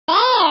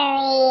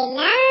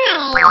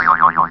1, 2,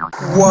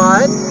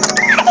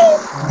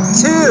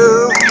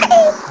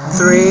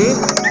 3,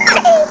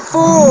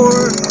 4,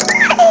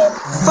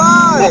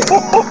 5.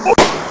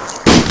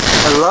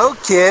 Hello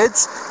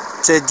kids.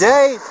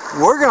 Today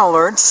we're going to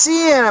learn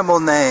sea animal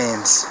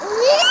names.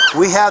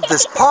 We have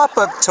this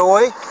pop-up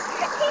toy,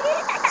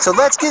 so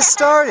let's get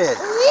started.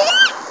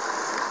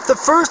 The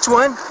first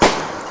one,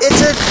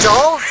 it's a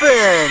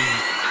dolphin.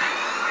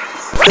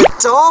 The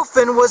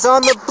dolphin was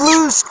on the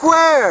blue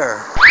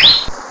square.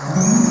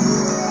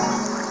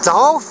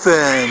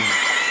 Dolphin.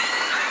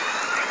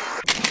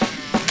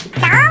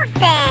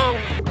 Dolphin.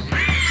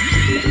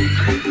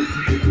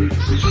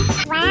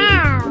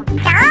 Wow.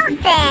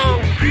 Dolphin.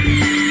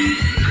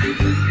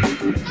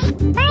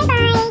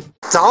 Bye-bye.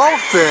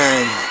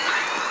 Dolphin.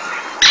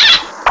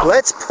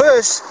 Let's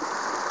push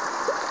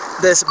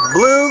this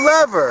blue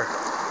lever.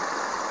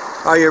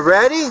 Are you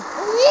ready?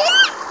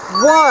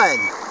 1,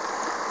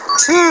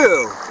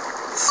 2,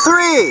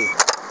 3.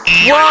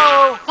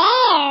 Whoa!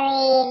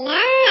 Very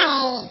nice.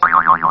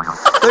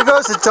 There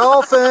goes the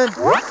dolphin.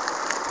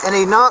 And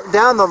he knocked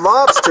down the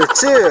lobster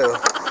too.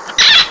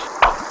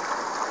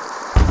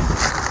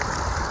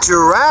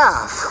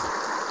 Giraffe.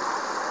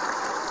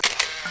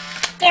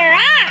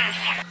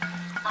 Giraffe.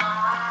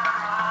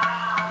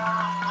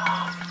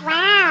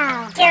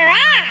 Wow.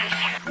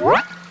 Giraffe.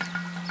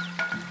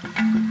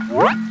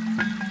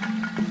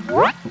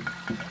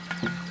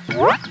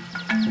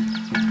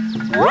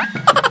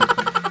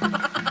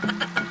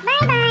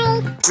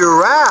 Bye-bye.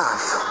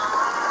 Giraffe.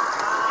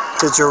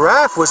 The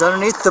giraffe was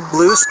underneath the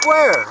blue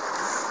square.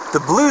 The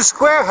blue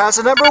square has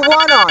a number 1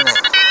 on it.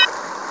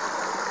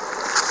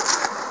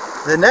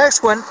 The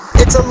next one,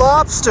 it's a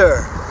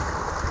lobster.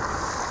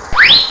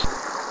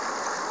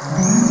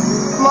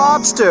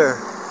 Lobster.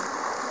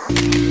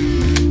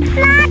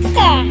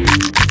 Lobster.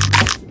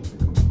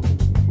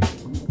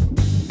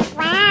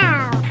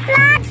 Wow.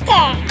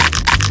 Lobster.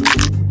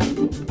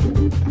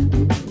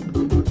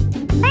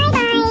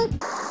 Bye-bye.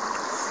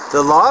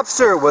 The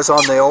lobster was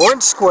on the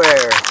orange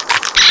square.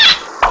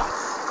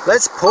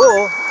 Let's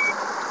pull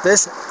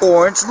this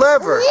orange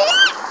lever.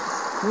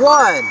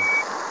 1,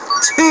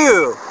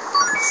 2,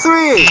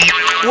 3.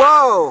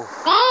 Whoa!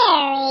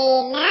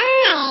 Very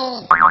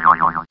nice.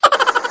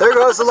 There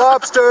goes the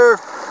lobster.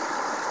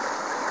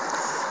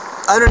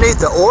 Underneath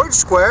the orange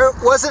square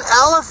was an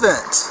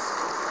elephant.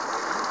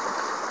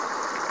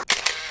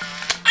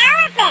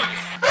 Elephant.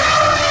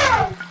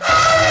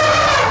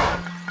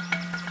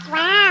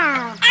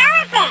 Wow.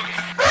 Elephant.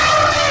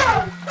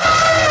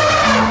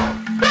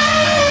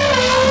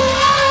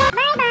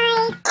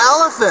 Bye-bye.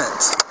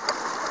 Elephant.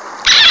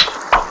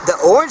 The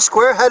orange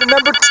square had a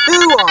number 2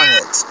 on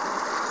it.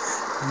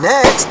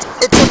 Next,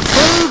 it's a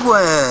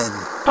penguin.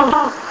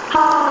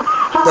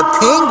 The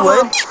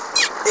penguin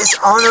is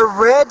on a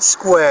red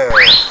square.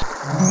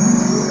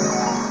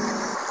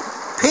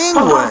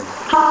 Penguin.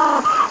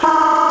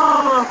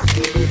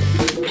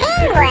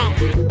 Penguin.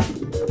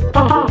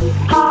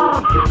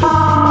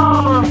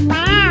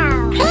 Wow.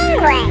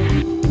 Penguin.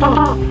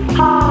 Bye-bye.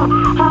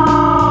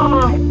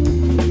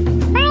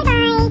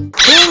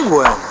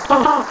 Penguin.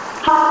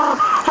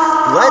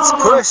 Let's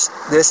push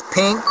this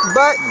pink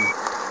button.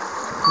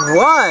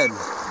 1,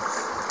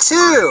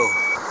 2,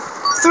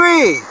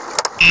 3.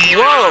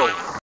 Whoa!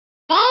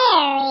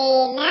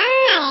 Very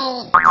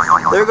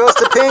nice. There goes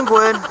the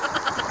penguin.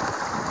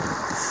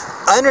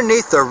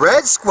 Underneath the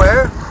red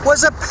square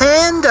was a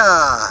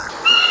panda.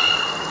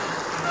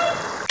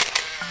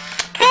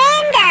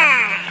 Panda.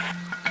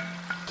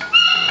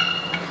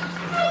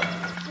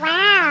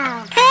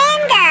 Wow.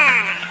 Panda.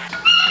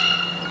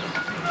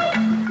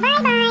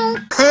 Bye-bye.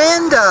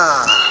 Panda.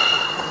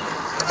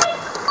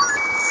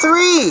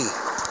 3.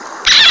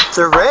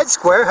 The red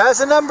square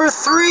has a number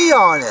 3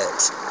 on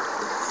it.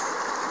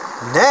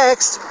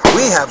 Next,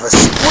 we have a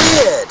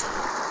squid.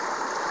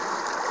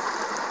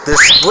 The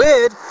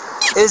squid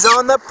is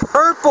on the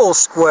purple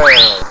square.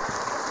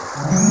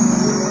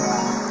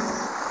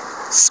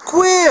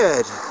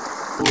 Squid.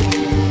 Squid.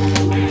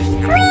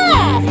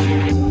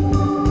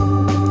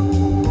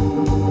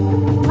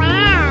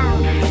 Wow.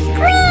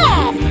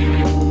 Squid.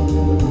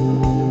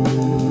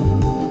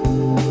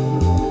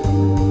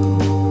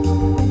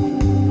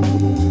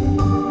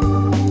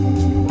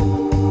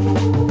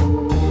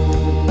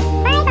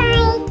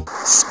 Bye-bye.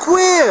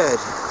 Squid.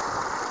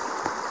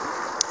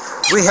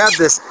 We have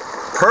this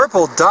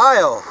purple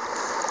dial.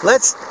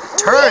 Let's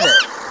turn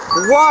it.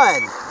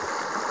 1,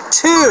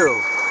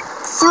 2,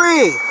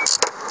 3.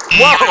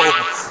 Whoa!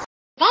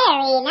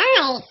 Very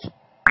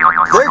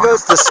nice. There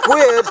goes the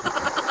squid.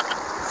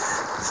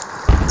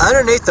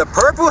 Underneath the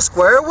purple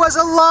square was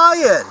a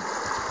lion.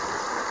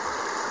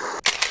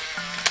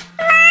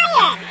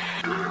 Lion.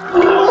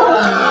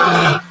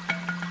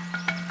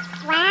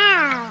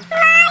 Wow.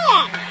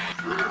 Lion.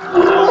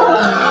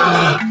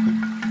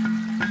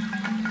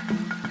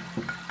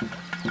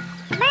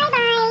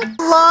 Bye-bye.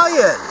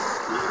 Lion.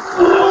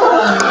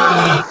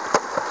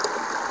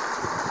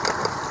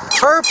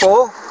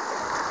 Purple,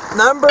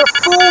 number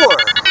 4.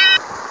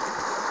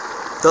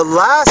 The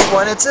last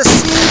one, it's a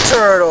sea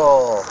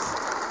turtle.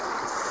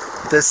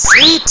 The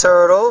sea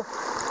turtle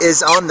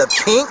is on the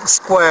pink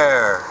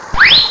square.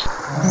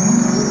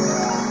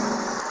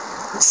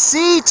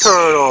 Sea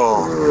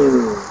turtle.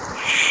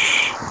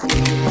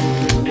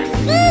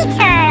 Sea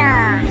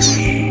turtle.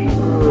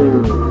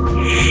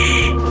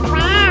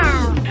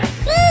 Wow.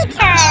 Sea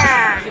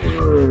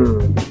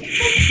turtle.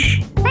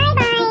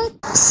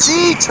 Bye-bye.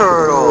 Sea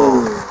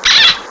turtle.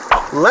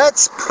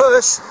 Let's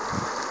push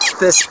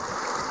this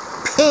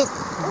pink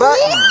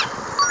button.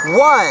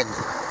 1,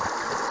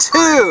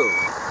 2,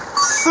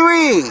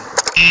 3.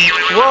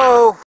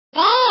 Whoa.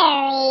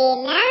 Very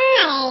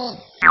nice.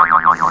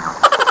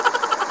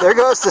 There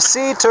goes the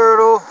sea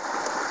turtle.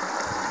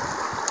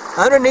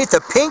 Underneath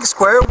the pink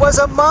square was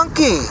a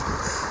monkey.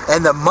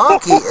 And the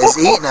monkey is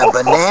eating a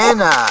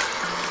banana.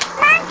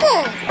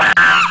 Monkey.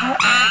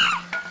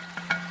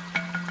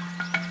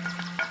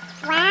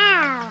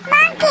 Wow.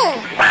 Monkey.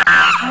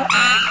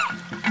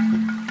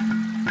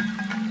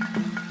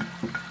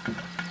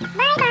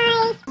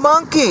 Bye-bye.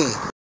 Monkey.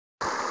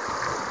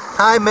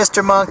 Hi,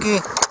 Mr. Monkey.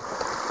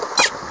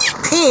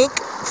 Pink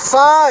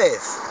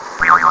 5.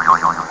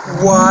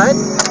 1,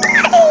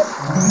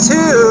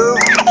 2,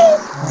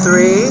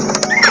 3,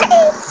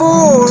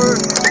 4,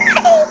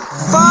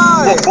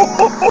 5.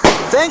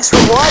 Thanks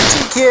for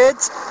watching,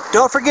 kids.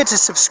 Don't forget to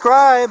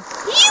subscribe.